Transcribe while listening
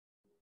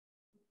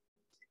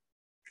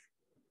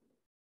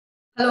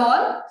Hello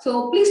all.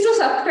 So please to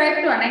subscribe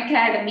to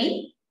Unacademy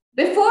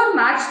before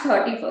March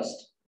 31st.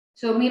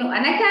 So మీరు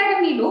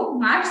Unacademyలో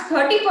March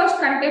 31st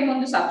కంటే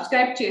ముందు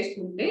subscribe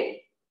చేసుకుంటే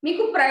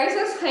మీకు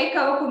ప్రైసెస్ హైక్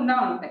అవ్వకుండా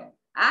ఉంటాయి.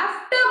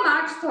 After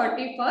March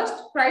 31st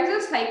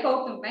prices hike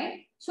అవుతున్నాయి.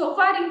 సో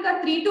ఫార్ ఇంకా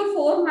 3 to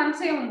 4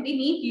 months ఉంది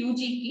నీట్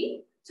యూజీకి.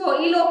 సో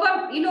ఈ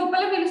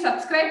లోపల మీరు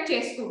సబ్స్క్రైబ్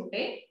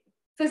చేసుకుంటే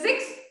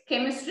ఫిజిక్స్,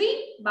 కెమిస్ట్రీ,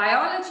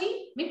 బయాలజీ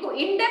మీకు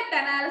ఇన్ డెప్త్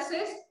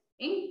అనాలిసిస్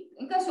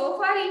ఇంకా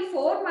సోఫార్ ఈ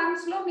 4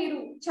 months లో మీరు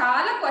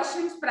చాలా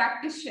క్వశ్చన్స్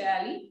ప్రాక్టీస్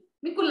చేయాలి.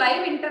 మీకు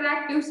live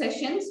interactive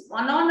sessions,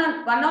 one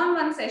on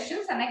one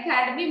sessions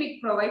academy మీకు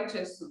ప్రొవైడ్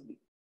చేస్తుంది.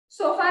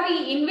 సోఫార్ ఈ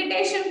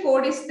ఇన్విటేషన్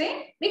కోడ్ ఇస్తే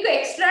మీకు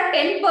ఎక్స్ట్రా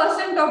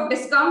 10% ఆఫ్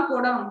డిస్కౌంట్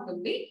కూడా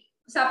ఉంటుంది.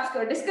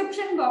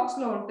 డిస్క్రిప్షన్ బాక్స్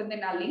లో ఉంటుంది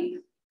నా link.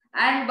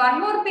 And one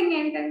more thing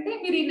ఏంటంటే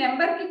మీరు ఈ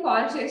నెంబర్ కి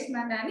కాల్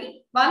చేసినా కానీ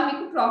వాళ్ళు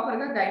మీకు ప్రాపర్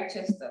గా గైడ్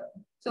చేస్తారు.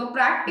 So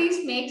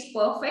practice makes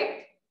perfect.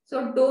 So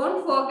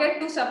don't forget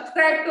to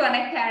subscribe to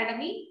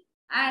Unacademy.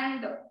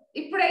 And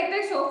ఇప్పుడైతే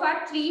so far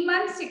 3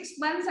 months, 6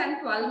 months and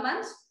 12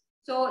 months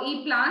so ఈ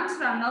ప్లాన్స్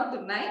రన్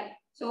అవుతున్నాయి.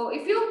 So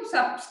if you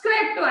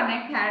subscribe to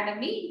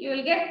Unacademy you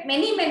will get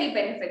many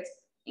benefits.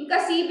 ఇంకా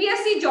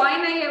CBSE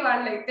join అయ్యే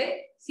వాళ్ళైతే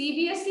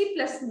CBSE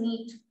plus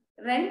neat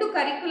రెండు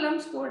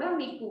curriculums కూడా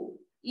మీకు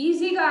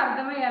ఈజీగా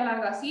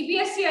అర్థమయ్యేలాగా,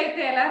 సిబిఎస్ఈ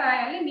అయితే ఎలా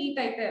రాయాలి, నీట్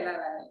అయితే ఎలా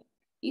రాయాలి,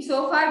 ఈ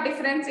సోఫార్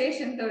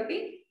డిఫరెన్సియేషన్ తోటి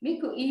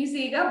మీకు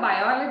ఈజీగా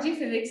బయాలజీ,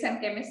 ఫిజిక్స్ అండ్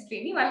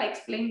కెమిస్ట్రీని వాళ్ళు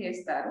ఎక్స్ప్లెయిన్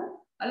చేస్తారు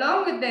along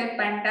with their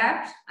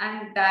pentabs and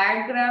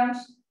diagrams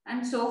and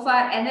so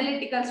far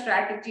analytical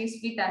strategies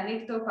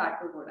వీటన్నిటితో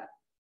పాటు కూడా.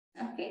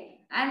 Okay,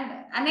 and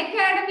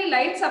Unacademy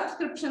light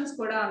subscriptions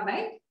కూడా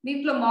ఉన్నాయి.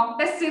 దీంట్లో mock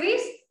test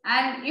series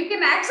and you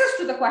can access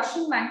to the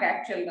question bank.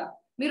 Actual గా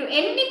మీరు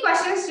ఎన్ని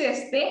క్వశ్చన్స్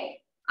చేస్తే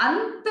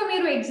అంత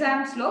మీరు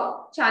ఎగ్జామ్స్ లో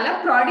చాలా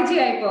ప్రాడిజీ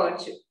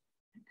అయిపోవచ్చు.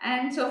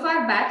 అండ్ సో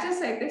ఫార్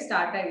బ్యాచెస్ అయితే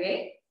స్టార్ట్ అయ్యాయి.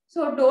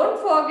 So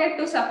don't forget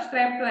to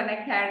subscribe to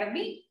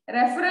Unacademy.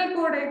 Referral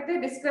code అయితే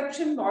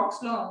డిస్క్రిప్షన్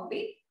బాక్స్ లో ఉంది.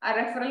 ఆ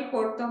రెఫరల్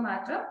కోడ్ తో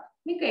మాత్రం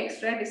మీకు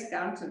ఎక్స్ట్రా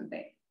డిస్కౌంట్స్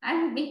ఉంటాయి.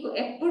 అండ్ మీకు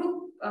ఎప్పుడు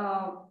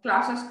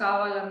క్లాసెస్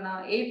కావాలన్నా,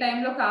 ఏ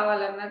టైంలో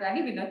కావాలన్నా కానీ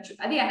వినొచ్చు.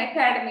 అది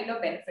Unacademyలో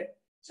బెనిఫిట్.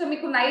 సో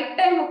మీకు నైట్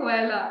టైం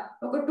ఒకవేళ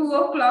ఒక 2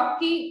 o'clock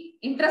కి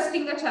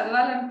ఇంట్రెస్టింగ్ గా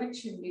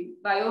చదవాలనిపించింది,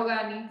 బయో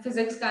కానీ,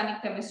 ఫిజిక్స్ కానీ,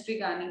 కెమిస్ట్రీ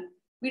కానీ,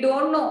 వి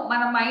డోంట్ నో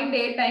మన మైండ్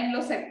ఏ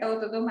టైంలో సెట్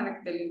అవుతుందో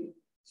మనకు తెలియదు.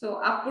 సో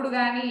అప్పుడు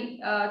కానీ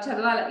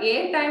చదవాలి. ఏ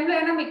టైంలో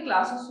అయినా మీకు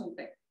క్లాసెస్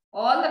ఉంటాయి.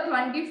 All the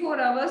 24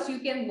 hours you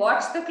can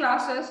watch the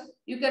classes,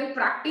 you can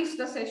practice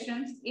the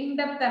sessions,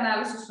 in-depth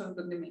analysis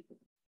ఉంటుంది మీకు.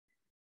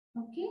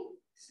 ఓకే,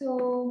 సో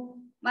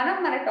మనం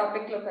మన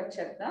టాపిక్ లోకి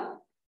వచ్చేద్దాం.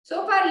 సో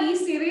ఫార్ ఈ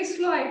సిరీస్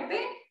లో అయితే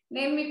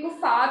నేను మీకు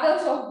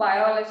ఫాదర్స్ ఆఫ్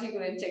బయాలజీ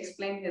గురించి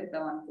ఎక్స్ప్లెయిన్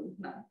చేద్దాం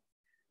అనుకుంటున్నాను.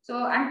 సో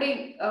అంటే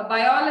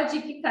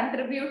బయాలజీకి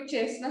కంట్రిబ్యూట్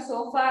చేసిన so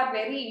far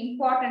very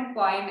important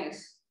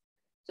points.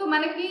 So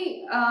మనకి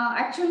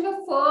యాక్చువల్గా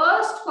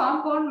ఫస్ట్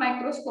కాంపౌండ్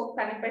మైక్రోస్కోప్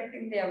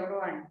కనిపెట్టింది ఎవరు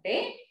అంటే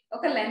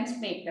ఒక లెన్స్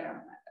మేకర్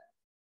అన్నమాట.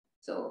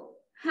 సో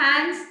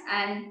హ్యాన్స్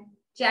అండ్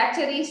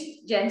జాచరీస్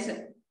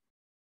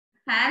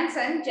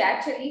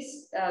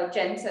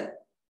జెన్సన్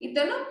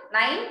ఇతను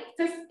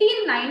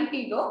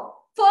 1590లో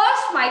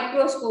first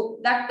microscope,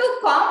 that to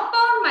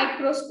compound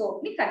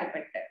microscope ని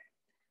కనిపెట్టారు.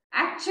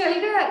 యాక్చువల్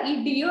గా ఈ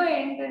డియో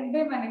ఏంటంటే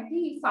మనకి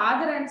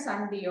ఫాదర్ అండ్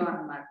సన్ డియో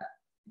అన్నమాట.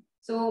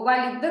 సో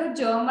వాళ్ళిద్దరు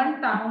జర్మన్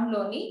టౌన్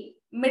లోని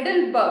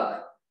మిడిల్ బర్గ్.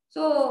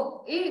 సో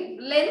ఈ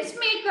లెన్స్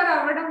మేకర్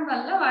అవ్వడం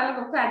వల్ల వాళ్ళకి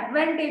ఒక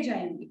అడ్వాంటేజ్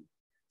అయింది.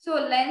 సో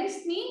లెన్స్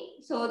ని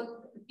సో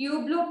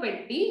ట్యూబ్ లో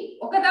పెట్టి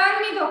ఒకదాని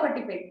మీద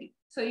ఒకటి పెట్టి,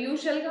 సో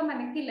యూజువల్ గా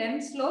మనకి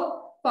లెన్స్ లో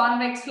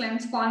కాన్వెక్స్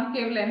లెన్స్,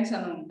 కాన్కేవ్ లెన్స్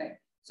అని ఉంటాయి.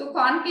 సో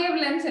కాన్కేవ్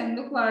లెన్స్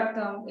ఎందుకు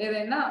వాడతాం?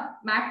 ఏదైనా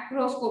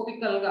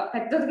మ్యాక్రోస్కోపికల్ గా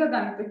పెద్దదిగా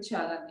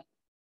కనిపించాలని.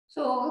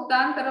 సో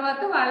దాని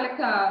తర్వాత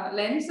వాళ్ళకి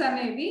లెన్స్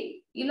అనేది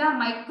ఇలా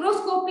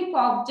మైక్రోస్కోపిక్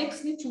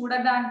ఆబ్జెక్ట్స్ ని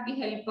చూడడానికి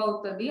హెల్ప్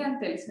అవుతుంది అని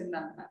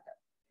తెలిసిందన్నమాట.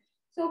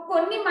 సో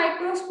కొన్ని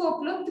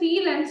మైక్రోస్కోప్ లో 3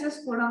 lenses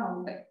కూడా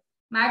ఉంటాయి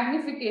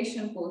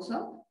మ్యాగ్నిఫికేషన్ కోసం,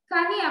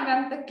 కానీ అవి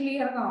అంత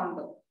క్లియర్ గా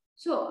ఉండవు.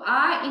 సో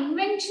ఆ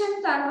ఇన్వెన్షన్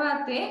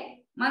తర్వాతే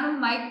మనం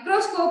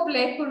మైక్రోస్కోప్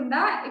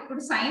లేకుండా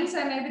ఇప్పుడు సైన్స్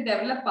అనేది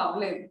డెవలప్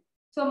అవ్వలేదు.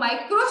 సో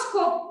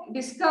మైక్రోస్కోప్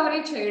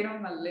డిస్కవరీ చేయడం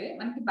వల్లే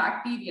మనకి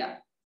బ్యాక్టీరియా,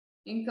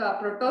 ఇంకా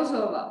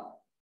ప్రోటోజోవా,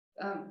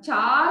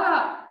 చాలా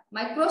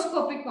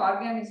మైక్రోస్కోపిక్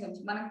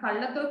ఆర్గానిజమ్స్, మన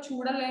కళ్ళతో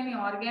చూడలేని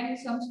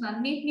ఆర్గానిజమ్స్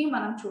అన్నిటినీ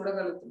మనం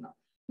చూడగలుగుతున్నాం.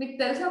 మీకు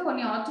తెలుసా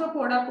కొన్ని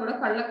ఆర్థ్రోపోడా కూడా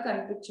కళ్ళకు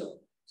కనిపించవు.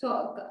 సో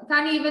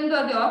కానీ ఈవెన్ దో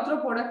అది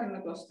ఆర్థ్రోపోడా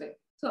కిందకి వస్తాయి.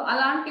 సో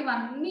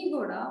అలాంటివన్నీ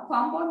కూడా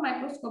కాంపౌండ్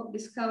మైక్రోస్కోప్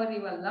డిస్కవరీ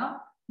వల్ల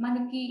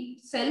మనకి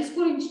సెల్స్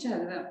గురించి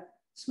చదివాం,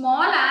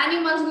 స్మాల్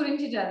యానిమల్స్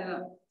గురించి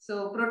చదివాం, సో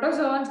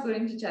ప్రోటోజోవన్స్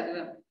గురించి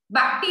చదివాం,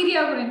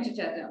 బ్యాక్టీరియా గురించి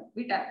చదివాం.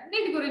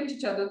 వీటన్నిటి గురించి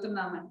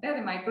చదువుతున్నామంటే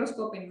అది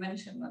మైక్రోస్కోప్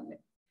ఇన్వెన్షన్ వల్లే.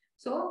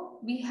 So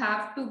we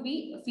have to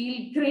feel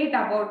great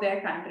about their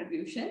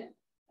contribution.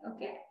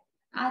 Okay,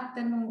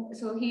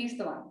 so he is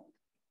the one.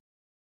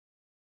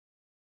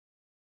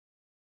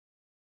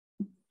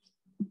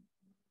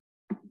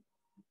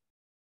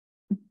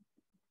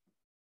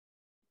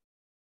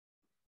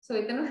 So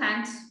itanu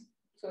hands,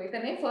 so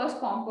itane first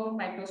compound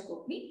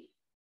microscope ni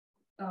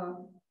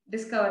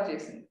discover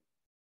చేసింది.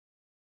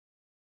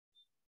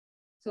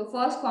 So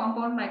first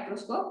compound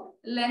microscope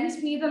lens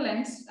మీద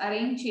lens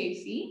arrange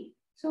చేసి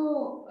so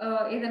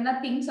ఏదన్నా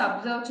things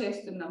observe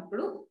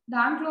చేస్తున్నప్పుడు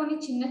దాంట్లోని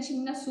చిన్న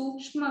చిన్న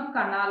సూక్ష్మ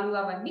కణాలు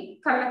అవన్నీ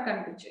కళ్ళకు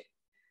కనిపించాయి.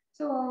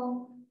 సో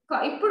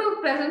ఇప్పుడు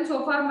ప్రెసెంట్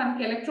సోఫార్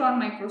మనకి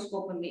ఎలక్ట్రాన్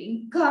మైక్రోస్కోప్ ఉంది,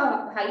 ఇంకా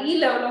హై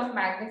లెవెల్ ఆఫ్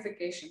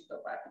మ్యాగ్నిఫికేషన్ తో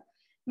పాటు.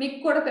 మీకు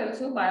కూడా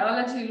తెలుసు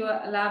బయాలజీ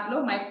ల్యాబ్ లో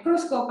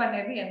మైక్రోస్కోప్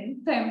అనేది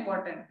ఎంత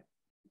ఇంపార్టెంట్.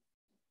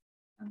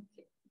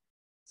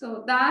 సో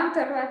దాని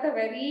తర్వాత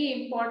వెరీ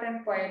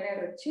ఇంపార్టెంట్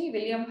పయనీర్ వచ్చి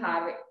విలియం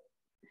హార్వే.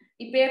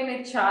 ఈ పేరు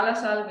మీరు చాలా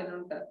సార్లు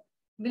వినుంటారు.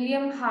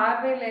 విలియం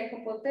హార్వే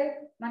లేకపోతే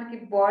మనకి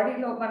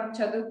బాడీలో మనం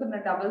చదువుకున్న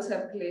డబుల్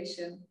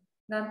సర్క్యులేషన్,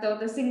 దాని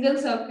తర్వాత సింగిల్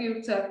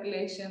సర్క్యూట్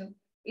సర్క్యులేషన్,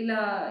 ఇలా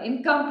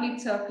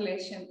ఇన్కంప్లీట్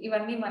సర్క్యులేషన్,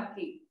 ఇవన్నీ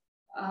మనకి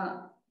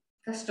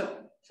కష్టం.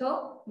 So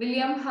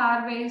William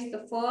Harvey is the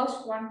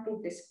first one to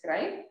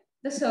describe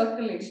the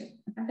circulation.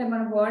 అంటే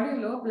మన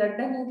బాడీలో బ్లడ్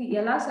అనేది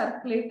ఎలా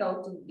సర్క్యులేట్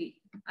అవుతుంది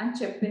అని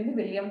చెప్పింది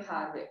విలియం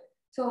హార్వే.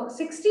 సో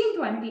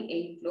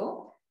 1628 లో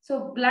సో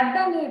బ్లడ్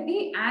అనేది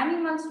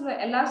యానిమల్స్ లో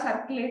ఎలా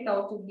సర్క్యులేట్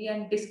అవుతుంది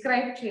అని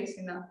డిస్క్రైబ్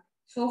చేసిన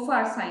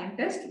so far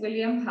scientist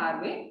William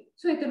Harvey.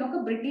 So ఇతను ఒక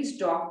బ్రిటిష్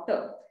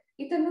డాక్టర్.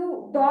 ఇతను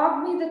డాగ్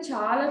మీద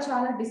చాలా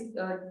చాలా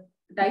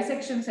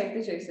డైసెక్షన్స్ అయితే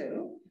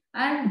చేశారు.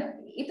 అండ్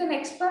ఇతని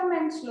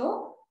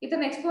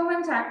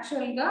ఎక్స్పెరిమెంట్స్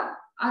యాక్చువల్ గా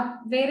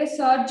వేరే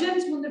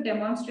సర్జన్స్ ముందు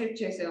డెమాన్స్ట్రేట్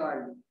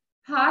చేసేవాళ్ళు.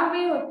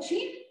 హార్వే వచ్చి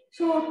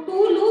సో 2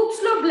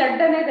 లూప్స్ లో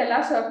బ్లడ్ అనేది ఎలా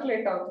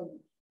సర్క్యులేట్ అవుతుంది.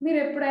 మీరు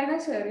ఎప్పుడైనా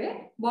సరే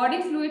body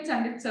fluids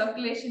and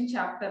circulation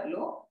chapter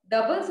లో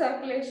డబుల్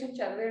సర్క్యులేషన్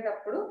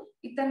చదివేటప్పుడు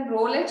ఇతని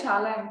రోలే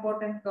చాలా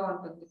ఇంపార్టెంట్ గా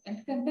ఉంటుంది.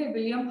 ఎందుకంటే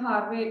విలియం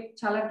హార్వే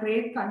చాలా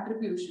గ్రేట్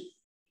కంట్రిబ్యూషన్.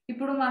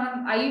 ఇప్పుడు మనం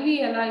ఐవి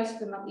ఎలా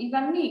ఇస్తున్నాం,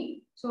 ఇవన్నీ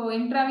సో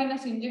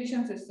ఇంట్రావీనస్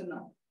ఇంజెక్షన్స్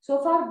ఇస్తున్నాం. సో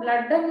ఫార్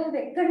బ్లడ్ అనేది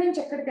ఎక్కడి నుంచి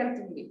ఎక్కడికి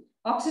వెళ్తుంది,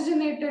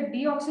 oxygenated,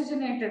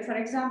 deoxygenated.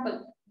 For example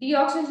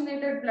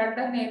deoxygenated blood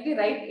అనేది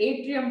రైట్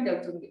ఏట్రియంకి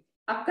వెళ్తుంది,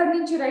 అక్కడి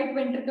నుంచి రైట్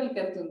వెంట్రికల్కి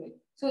వెళ్తుంది.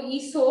 సో ఈ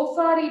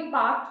సోఫార్ ఈ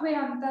పాత్వే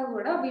అంతా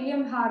కూడా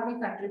విలియం హార్వే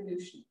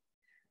కంట్రిబ్యూషన్.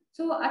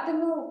 సో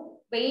అతను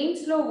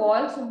వెయిన్స్ లో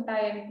వాల్స్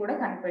ఉంటాయని కూడా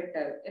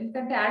కనిపెట్టారు.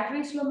 ఎందుకంటే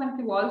ఆర్టరీస్ లో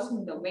మనకి వాల్స్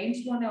ఉండవు,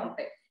 వెయిన్స్ లోనే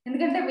ఉంటాయి.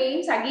 ఎందుకంటే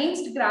వెయిన్స్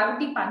అగెయిన్స్ట్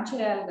గ్రావిటీ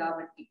పనిచేయాలి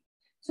కాబట్టి.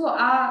 సో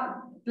ఆ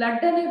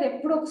బ్లడ్ అనేది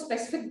ఎప్పుడు ఒక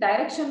స్పెసిఫిక్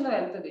డైరెక్షన్ లో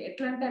వెళ్తుంది,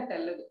 ఎట్లంటే అటు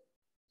వెళ్ళదు.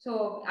 సో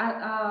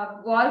ఆ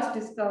వాల్స్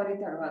డిస్కవరీ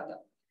తర్వాత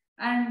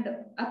అండ్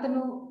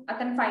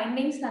అతని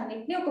ఫైండింగ్స్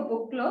అన్నిటిని ఒక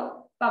బుక్ లో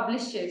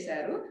పబ్లిష్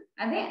చేశారు.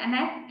 అదే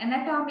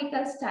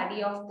anatomical study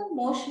of the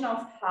motion of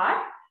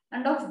heart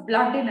and of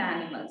blood in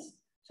animals.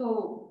 So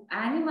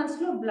animals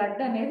లో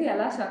బ్లడ్ అనేది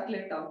ఎలా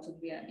సర్క్యులేట్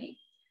అవుతుంది అని.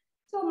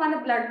 సో మన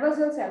బ్లడ్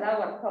వెసల్స్ ఎలా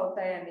వర్క్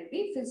అవుతాయి అనేది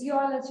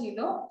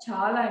ఫిజియాలజీలో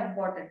చాలా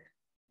ఇంపార్టెంట్.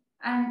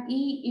 అండ్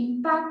ఈ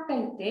ఇంపాక్ట్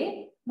అయితే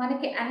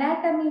మనకి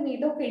అనాటమీ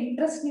మీద ఒక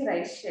ఇంట్రెస్ట్ ని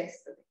రైజ్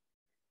చేస్తుంది.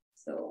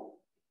 So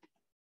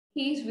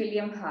he's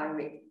William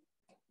Harvey.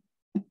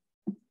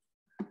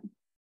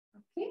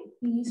 Okay,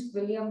 he's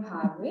William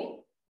Harvey.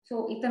 So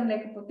ఇతను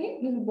లేకపోతే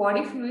మీరు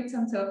బాడీ ఫ్లూయిడ్స్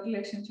అండ్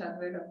సర్క్యులేషన్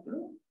చదివేటప్పుడు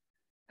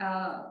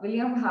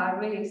William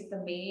Harvey is the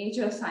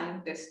major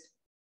scientist.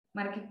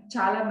 మనకి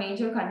చాలా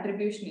మేజర్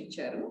కంట్రిబ్యూషన్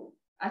ఇచ్చారు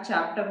ఆ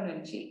చాప్టర్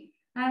నుంచి.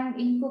 అండ్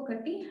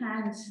ఇంకొకటి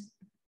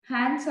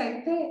హ్యాండ్స్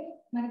అయితే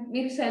మనకి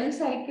మీరు cell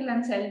cycle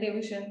and cell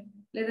division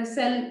లేదా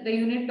cell the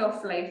unit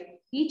of life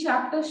ఈ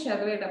చాప్టర్స్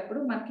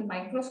చదివేటప్పుడు మనకి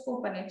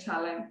మైక్రోస్కోప్ అనేది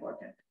చాలా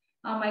ఇంపార్టెంట్.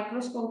 ఆ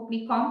మైక్రోస్కోప్ ని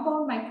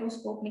కాంపౌండ్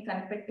మైక్రోస్కోప్ ని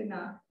కనిపెట్టిన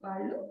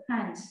వాళ్ళు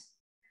హ్యాండ్స్.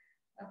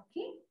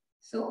 ఓకే,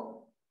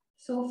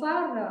 సో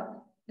ఫార్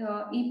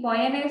ఈ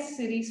పయనీర్స్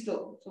సిరీస్ లో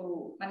సో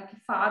మనకి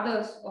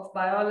ఫాదర్స్ ఆఫ్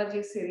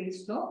బయాలజీ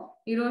సిరీస్ లో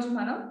ఈరోజు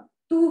మనం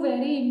 2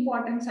 వెరీ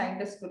ఇంపార్టెంట్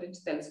సైంటిస్ట్ గురించి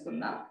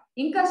తెలుసుకున్నాం.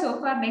 ఇంకా so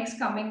far next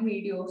coming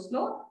videos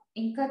లో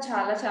ఇంకా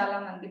చాలా చాలా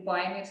మంది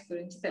పయనీర్స్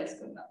గురించి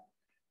తెలుసుకుందాం.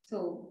 So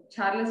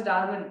Charles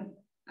Darwin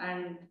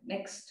and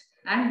next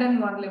Anton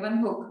van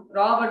లెవెన్హుక్,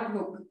 Robert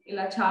hook,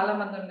 ఇలా చాలా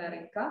మంది ఉన్నారు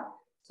ఇంకా.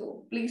 So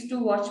please to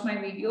watch my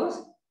videos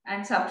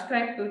and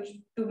subscribe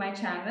to my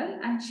channel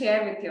and share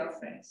with your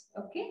friends.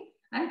 Okay,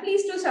 and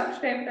please do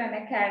subscribe to an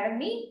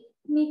academy.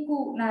 Meeku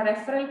na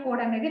referral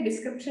code anedi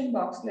description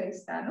box lo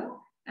istanu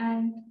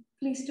and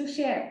please do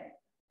share.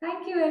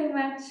 Thank you very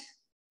much.